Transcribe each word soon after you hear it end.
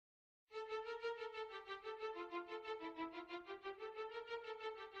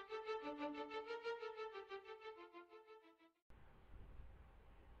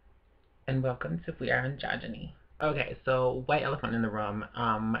and welcome to We Are Androgyny. Okay, so white elephant in the room.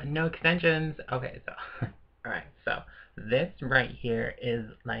 No extensions. Okay, so alright, so this right here is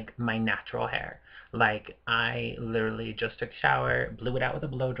like my natural hair. Like I literally just took a shower, blew it out with a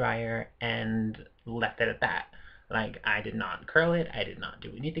blow dryer, and left it at that. Like I did not curl it, I did not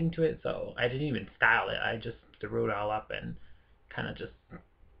do anything to it, so I didn't even style it. I just threw it all up and kind of just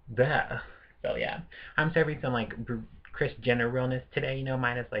there. So yeah, I'm serving some like Kris Jenner realness today, you know,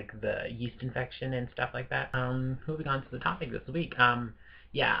 minus like the yeast infection and stuff like that. Moving on to the topic this week.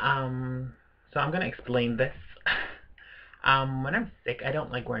 Yeah, so I'm gonna explain this. When I'm sick, I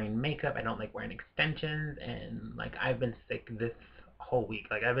don't like wearing makeup, I don't like wearing extensions, and like I've been sick this whole week.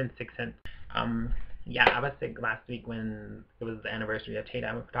 Like I've been sick since, yeah, I was sick last week when it was the anniversary of Tay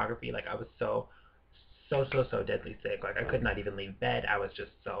Diamond Photography. Like I was so deadly sick. Like I could not even leave bed. I was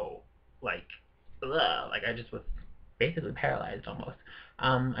just so like, ugh, like I just was basically paralyzed almost.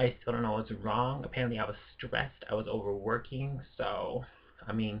 I still don't know what's wrong. Apparently I was stressed. I was overworking. So,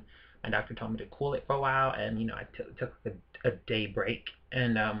 I mean, my doctor told me to cool it for a while, and you know I took a day break,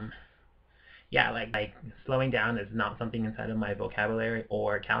 and yeah, like slowing down is not something inside of my vocabulary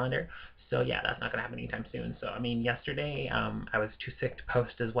or calendar. So yeah, that's not gonna happen anytime soon. So I mean, yesterday I was too sick to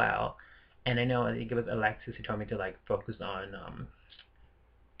post as well, and I think it was Alexis who told me to like focus on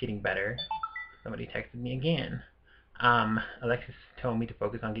getting better. Somebody texted me again. Alexis told me to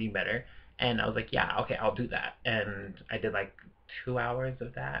focus on getting better, and I was like, yeah, okay, I'll do that. And I did like 2 hours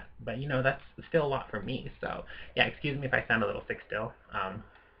of that, but you know that's still a lot for me. So yeah, excuse me if I sound a little sick still. I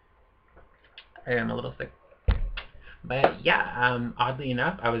am a little sick. But yeah, oddly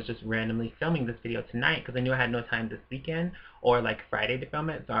enough, I was just randomly filming this video tonight because I knew I had no time this weekend or like Friday to film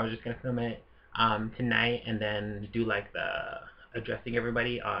it, so I was just gonna film it tonight and then do like the addressing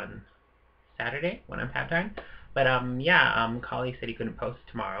everybody on Saturday when I'm have time. But yeah, Kali said he couldn't post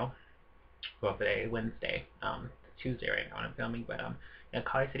tomorrow. Well, today, Wednesday, Tuesday right now when I'm filming, but yeah,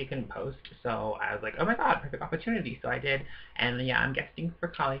 Kali said he couldn't post, so I was like, oh my god, perfect opportunity, so I did, and yeah, I'm guesting for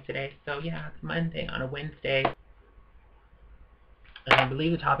Kali today, so yeah, it's Monday on a Wednesday. And I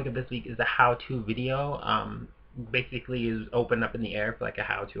believe the topic of this week is a how-to video. Basically is open up in the air for like a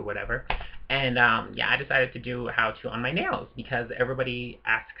how-to or whatever. And yeah, I decided to do a how-to on my nails because everybody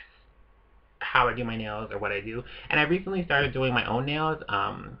asks how I do my nails or what I do. And I recently started doing my own nails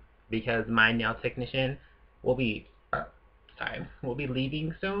because my nail technician will be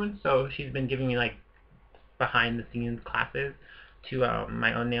leaving soon. So she's been giving me like behind-the-scenes classes to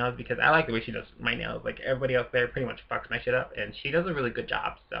my own nails because I like the way she does my nails. Like everybody else there pretty much fucks my shit up, and she does a really good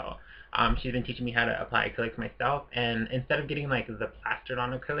job. So she's been teaching me how to apply acrylics myself, and instead of getting like the plastered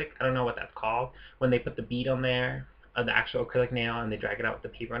on acrylic, I don't know what that's called, when they put the bead on there of the actual acrylic nail and they drag it out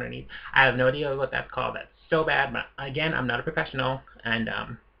with the paper underneath. I have no idea what that's called. That's so bad, but again, I'm not a professional, and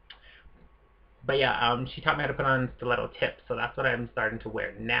but yeah, she taught me how to put on stiletto tips, so that's what I'm starting to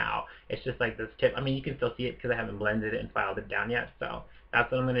wear now. It's just like this tip. I mean, you can still see it because I haven't blended it and filed it down yet, so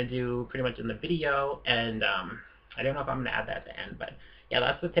that's what I'm going to do pretty much in the video, and I don't know if I'm going to add that at the end, but yeah,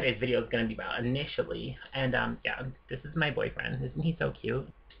 that's what today's video is going to be about initially, and yeah, this is my boyfriend. Isn't he so cute?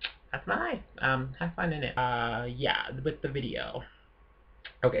 That's my life. Have fun in it. Yeah, with the video.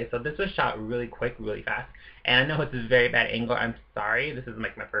 Okay, so this was shot really quick, really fast, and I know it's a very bad angle. I'm sorry. This is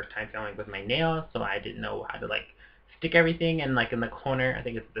like my first time filming with my nails, so I didn't know how to like stick everything, and like in the corner, I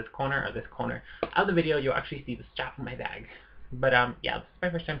think it's this corner or this corner of the video, you'll actually see the strap in my bag. But yeah, this is my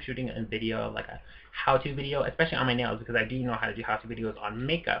first time shooting a video, like a how-to video, especially on my nails, because I do know how to do how-to videos on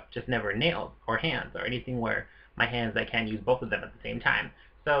makeup, just never nails or hands or anything where my hands, I can't use both of them at the same time.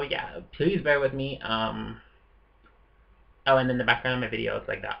 So yeah, please bear with me. Oh, and in the background of my video, it's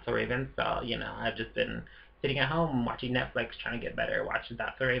like That's So Raven. So, you know, I've just been sitting at home watching Netflix, trying to get better, watching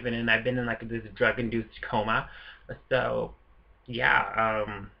That's So Raven, and I've been in like this drug-induced coma. So,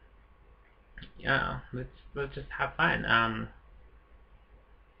 yeah, yeah, let's just have fun.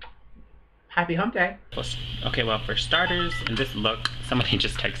 Happy Hump Day. Okay, well, for starters, in this look, somebody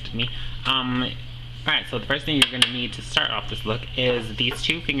just texted me. Alright, so the first thing you're gonna need to start off this look is these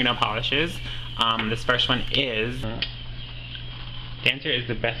two fingernail polishes. This first one is the answer is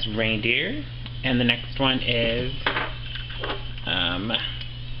the best reindeer, and the next one is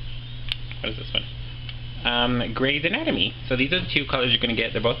what is this one? Grey's Anatomy. So these are the two colors you're gonna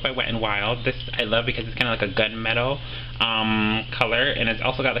get. They're both by Wet n Wild. This I love because it's kind of like a gunmetal color, and it's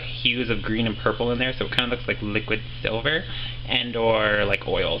also got the hues of green and purple in there, so it kind of looks like liquid silver and or like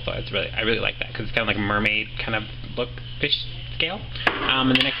oil. So I really like that because it's kind of like a mermaid kind of look, fish scale. And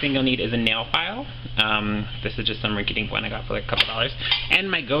the next thing you'll need is a nail file. This is just some rinky-dink one I got for like a couple $.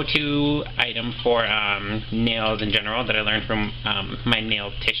 And my go-to item for nails in general that I learned from my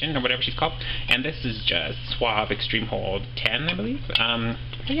nailtician, or whatever she's called. And this is just Suave Extreme Hold 10, I believe.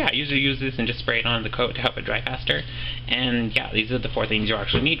 But yeah, I usually use this and just spray it on the coat to help it dry faster. And yeah, these are the 4 things you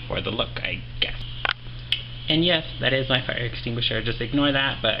actually need for the look, I guess. And yes, that is my fire extinguisher. Just ignore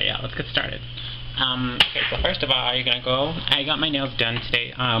that, but yeah, let's get started. Okay, so first of all, you're gonna go. I got my nails done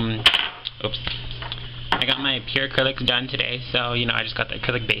today. Oops. I got my pure acrylics done today, so you know I just got the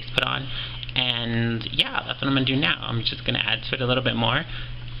acrylic base put on, and yeah, that's what I'm gonna do now. I'm just gonna add to it a little bit more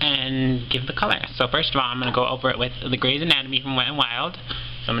and give the color. So first of all, I'm gonna go over it with the Grey's Anatomy from Wet n Wild.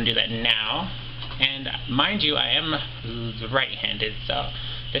 So I'm gonna do that now. And mind you, I am right-handed, so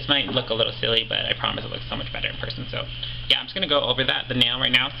this might look a little silly, but I promise it looks so much better in person. So yeah, I'm just going to go over the nail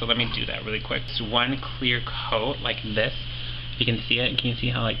right now, so let me do that really quick. Just one clear coat like this. If you can see it, can you see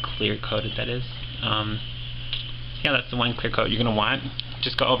how like clear coated that is? Yeah, that's the one clear coat you're going to want.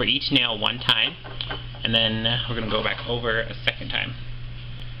 Just go over each nail one time, and then we're going to go back over a second time.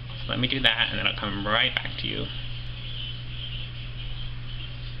 So let me do that, and then I'll come right back to you.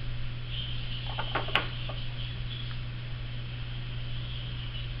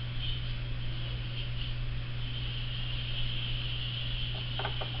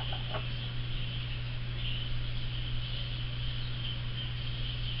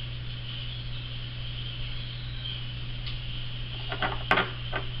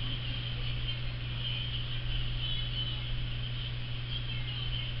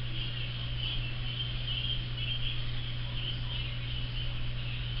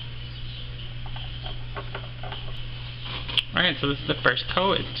 Alright, so this is the first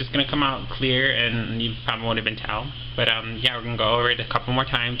coat. It's just going to come out clear, and you probably won't even tell. But yeah, we're going to go over it a couple more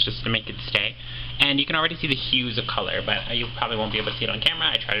times just to make it stay. And you can already see the hues of color, but you probably won't be able to see it on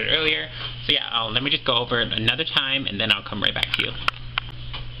camera. I tried it earlier. So yeah, let me just go over it another time, and then I'll come right back to you.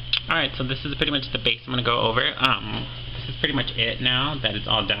 Alright, so this is pretty much the base I'm going to go over. This is pretty much it now that it's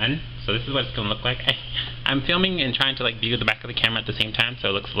all done. So this is what it's going to look like. I'm filming and trying to like view the back of the camera at the same time, so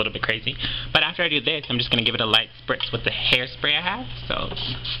it looks a little bit crazy. But after I do this, I'm just going to give it a light spritz with the hairspray I have. So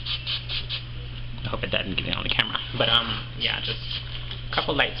I hope it doesn't get it on the camera. But yeah, just a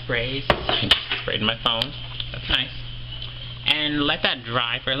couple light sprays. I just sprayed my phone. That's nice. And let that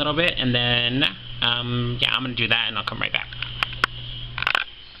dry for a little bit, and then yeah, I'm going to do that and I'll come right back.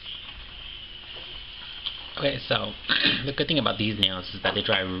 Okay, so the good thing about these nails is that they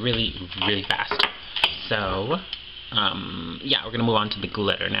dry really, really fast. So, yeah, we're going to move on to the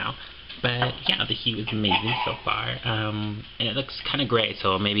glitter now. But, yeah, the hue is amazing so far. And it looks kind of gray,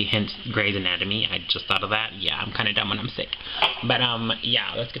 so maybe hint Grey's Anatomy. I just thought of that. Yeah, I'm kind of dumb when I'm sick. But,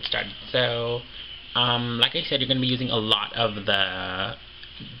 yeah, let's get started. So, like I said, you're going to be using a lot of the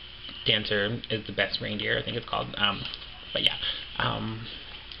Dancer is the Best Reindeer, I think it's called. But, yeah,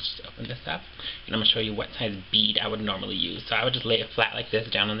 just open this up, and I'm going to show you what size bead I would normally use. So I would just lay it flat like this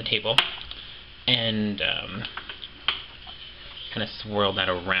down on the table, and kind of swirl that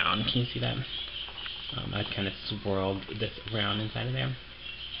around. Can you see that? I kind of swirled this around inside of there,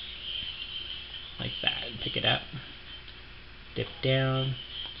 like that. Pick it up, dip down,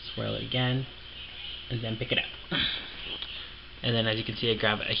 swirl it again, and then pick it up. And then as you can see, I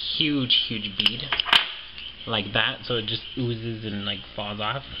grab a huge, huge bead, like that, so it just oozes and like falls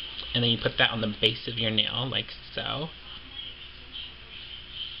off, and then you put that on the base of your nail like so.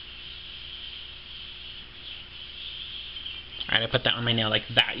 Alright, I put that on my nail like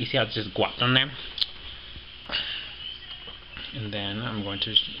that. You see how it's just glopped on there? And then I'm going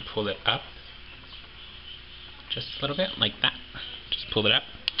to pull it up just a little bit like that. Just pull it up,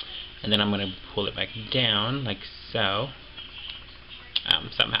 and then I'm going to pull it back down like so.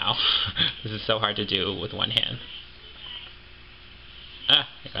 Somehow. This is so hard to do with one hand. Ah,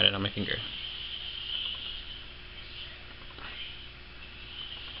 I got it on my finger.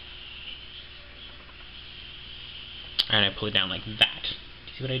 And I pull it down like that.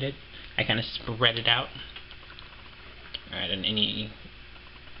 You see what I did? I kind of spread it out. Alright, and any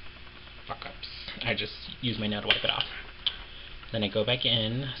fuck-ups, I just use my nail to wipe it off. Then I go back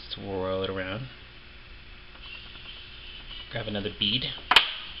in, swirl it around. Grab another bead.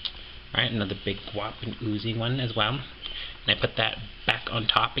 Alright, another big whop and oozing one as well. And I put that back on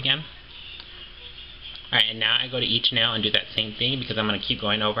top again. Alright, and now I go to each nail and do that same thing, because I'm going to keep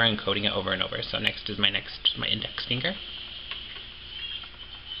going over and coating it over and over. So next is my index finger.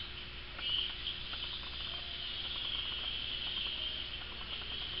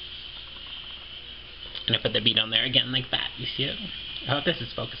 And I put the bead on there again like that. You see it? I hope this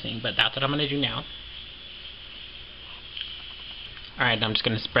is focusing, but that's what I'm going to do now. Alright, I'm just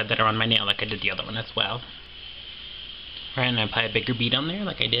going to spread that around my nail like I did the other one as well. Alright, and I apply a bigger bead on there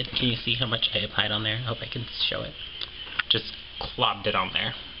like I did. Can you see how much I applied on there? I hope I can show it. Just clobbed it on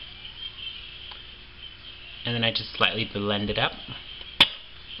there. And then I just slightly blend it up.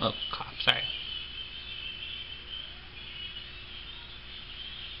 Oh, cough, sorry.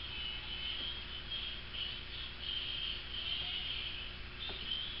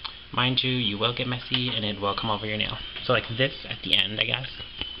 Mind you, you will get messy and it will come over your nail. So like this at the end, I guess.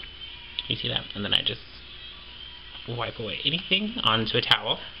 You see that? And then I just wipe away anything onto a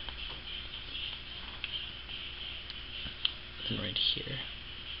towel. And right here.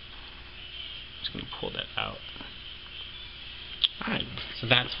 Just going to pull that out. Alright, so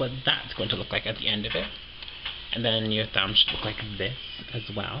that's what that's going to look like at the end of it. And then your thumb should look like this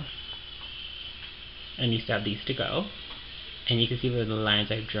as well. And you still have these to go. And you can see where the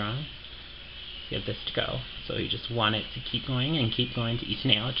lines I've drawn. You have this to go. So you just want it to keep going and keep going to each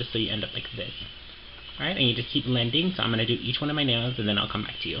nail just so you end up like this. Alright, and you just keep blending. So I'm going to do each one of my nails and then I'll come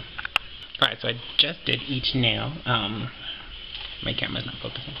back to you. Alright, so I just did each nail. My camera's not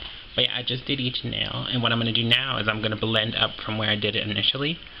focusing. But yeah, I just did each nail. And what I'm going to do now is I'm going to blend up from where I did it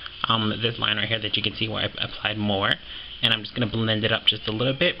initially. This line right here that you can see where I applied more. And I'm just going to blend it up just a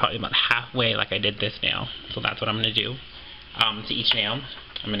little bit, probably about halfway like I did this nail. So that's what I'm going to do. To each nail,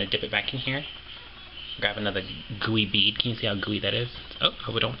 I'm going to dip it back in here, grab another gooey bead. Can you see how gooey that is? Oh,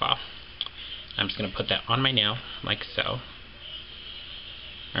 hope it don't fall. I'm just going to put that on my nail, like so.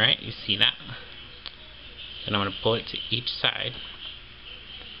 Alright, you see that? Then I'm going to pull it to each side,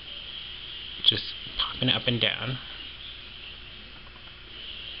 just popping it up and down.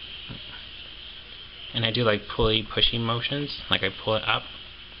 And I do like pushy motions, like I pull it up,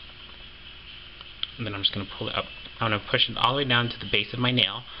 and then I'm just going to pull it up. I'm going to push it all the way down to the base of my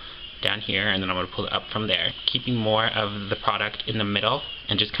nail, down here, and then I'm going to pull it up from there, keeping more of the product in the middle,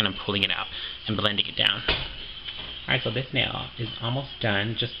 and just kind of pulling it out, and blending it down. Alright, so this nail is almost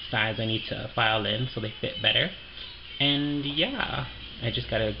done, just the size I need to file in so they fit better. And yeah, I just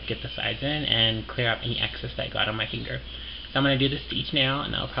got to get the sides in and clear up any excess that I got on my finger. So I'm going to do this to each nail,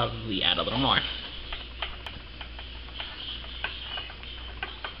 and I'll probably add a little more.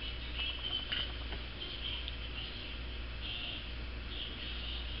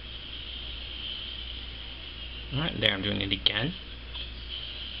 Alright, there I'm doing it again.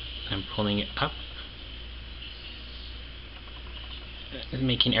 I'm pulling it up.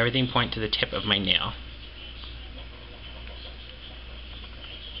 Making everything point to the tip of my nail.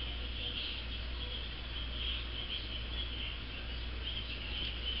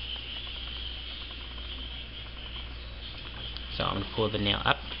 So I'm going to pull the nail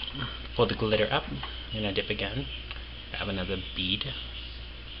up, pull the glitter up, and I dip again. Grab another bead.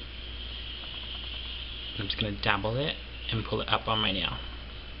 I'm just going to dabble it and pull it up on my nail.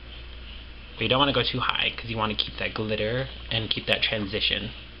 But you don't want to go too high because you want to keep that glitter and keep that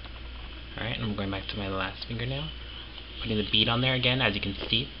transition. Alright, and I'm going back to my last fingernail. Putting the bead on there again, as you can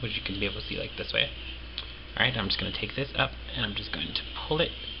see, which you can be able to see like this way. Alright, I'm just going to take this up and I'm just going to pull it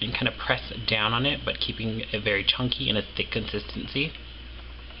and kind of press down on it, but keeping it very chunky and a thick consistency.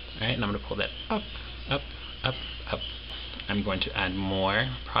 Alright, and I'm going to pull that up, up, up, up. I'm going to add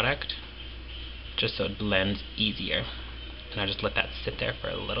more product, just so it blends easier. And I just let that sit there for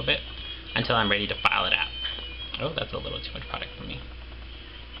a little bit until I'm ready to file it out. Oh, that's a little too much product for me.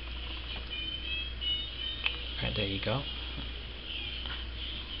 Alright, there you go.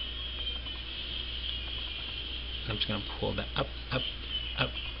 I'm just going to pull that up, up, up,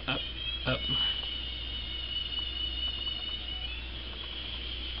 up, up.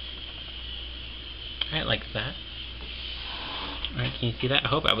 Alright, like that. Alright, can you see that? I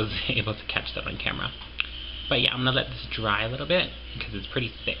hope I was able to catch that on camera. But yeah, I'm going to let this dry a little bit because it's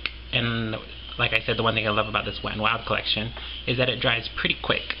pretty thick. And like I said, the one thing I love about this Wet n Wild collection is that it dries pretty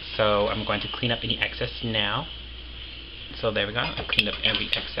quick. So I'm going to clean up any excess now. So there we go. I cleaned up every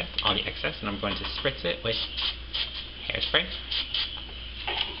excess, all the excess, and I'm going to spritz it with hairspray.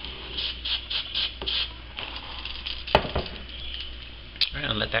 Alright,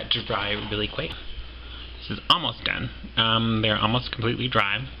 I'll let that dry really quick. This is almost done. They're almost completely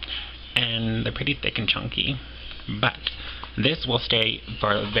dry, and they're pretty thick and chunky. But this will stay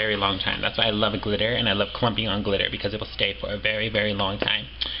for a very long time. That's why I love glitter, and I love clumping on glitter, because it will stay for a very, very long time.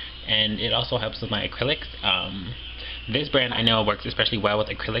 And it also helps with my acrylics. This brand I know works especially well with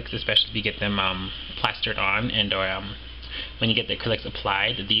acrylics, especially if you get them plastered on, and or when you get the acrylics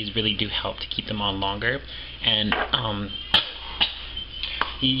applied. These really do help to keep them on longer. And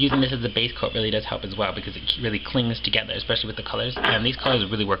using this as a base coat really does help as well, because it really clings together, especially with the colors. And these colors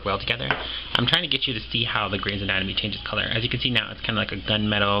really work well together. I'm trying to get you to see how the Grey's Anatomy changes color. As you can see now, it's kind of like a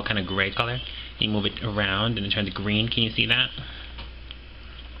gunmetal kind of gray color. You move it around and it turns green. Can you see that?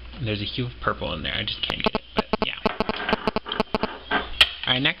 There's a hue of purple in there. I just can't get it, but yeah.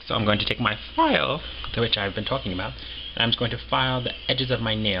 Alright, next, so I'm going to take my file, which I've been talking about, and I'm just going to file the edges of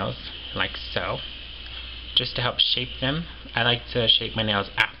my nails, like so, just to help shape them. I like to shape my nails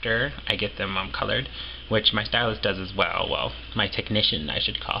after I get them colored, which my stylist does as well. Well, my technician, I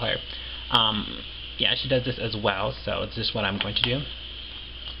should call her. Yeah, she does this as well, so it's just what I'm going to do.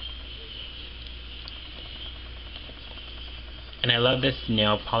 And I love this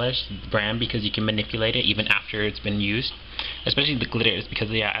nail polish brand because you can manipulate it even after it's been used, especially the glitters,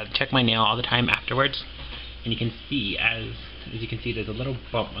 because yeah, I check my nail all the time afterwards, and you can see, as you can see, there's a little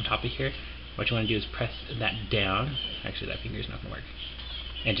bump on top of here. What you want to do is press that down. Actually, that finger's not going to work.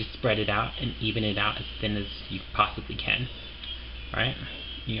 And just spread it out and even it out as thin as you possibly can. Alright?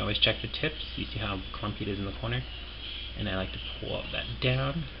 You always check the tips. You see how clumpy it is in the corner? And I like to pull that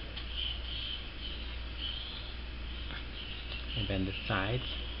down. And bend the sides.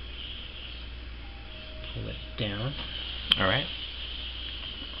 Pull it down. Alright?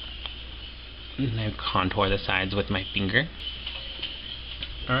 And I contour the sides with my finger.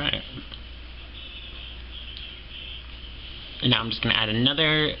 Alright. And now I'm just going to add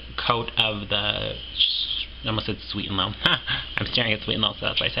another coat of the, I almost said Sweet and Low. I'm staring at Sweet and Low, so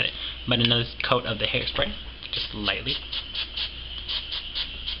that's why I said it. But another coat of the hairspray, just lightly.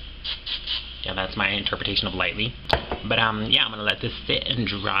 Yeah, that's my interpretation of lightly. But yeah, I'm going to let this sit and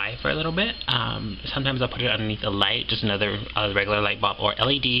dry for a little bit. Sometimes I'll put it underneath a light, just another regular light bulb, or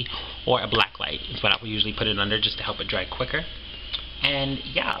LED, or a black light. Is what I will usually put it under, just to help it dry quicker. And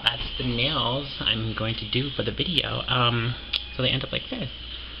yeah, that's the nails I'm going to do for the video. So they end up like this.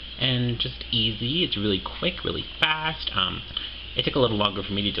 And just easy. It's really quick, really fast. It took a little longer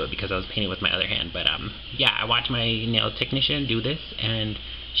for me to do it because I was painting with my other hand. But yeah, I watched my nail technician do this, and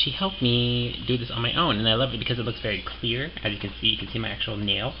she helped me do this on my own. And I love it because it looks very clear. As you can see my actual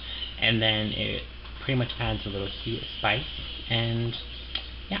nail. And then it pretty much adds a little hue of spice. And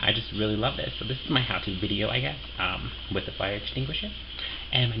yeah, I just really love this. So this is my how-to video, I guess, with the fire extinguisher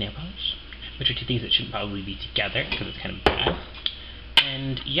and my nail polish, which are two things that shouldn't probably be together because it's kind of bad.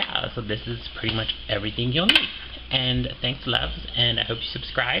 And yeah, so this is pretty much everything you'll need. And thanks, loves, and I hope you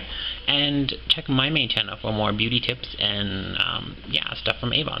subscribe and check my main channel for more beauty tips and yeah, stuff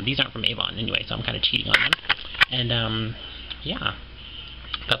from Avon. These aren't from Avon anyway, so I'm kind of cheating on them. And yeah,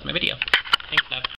 that's my video. Thanks, love.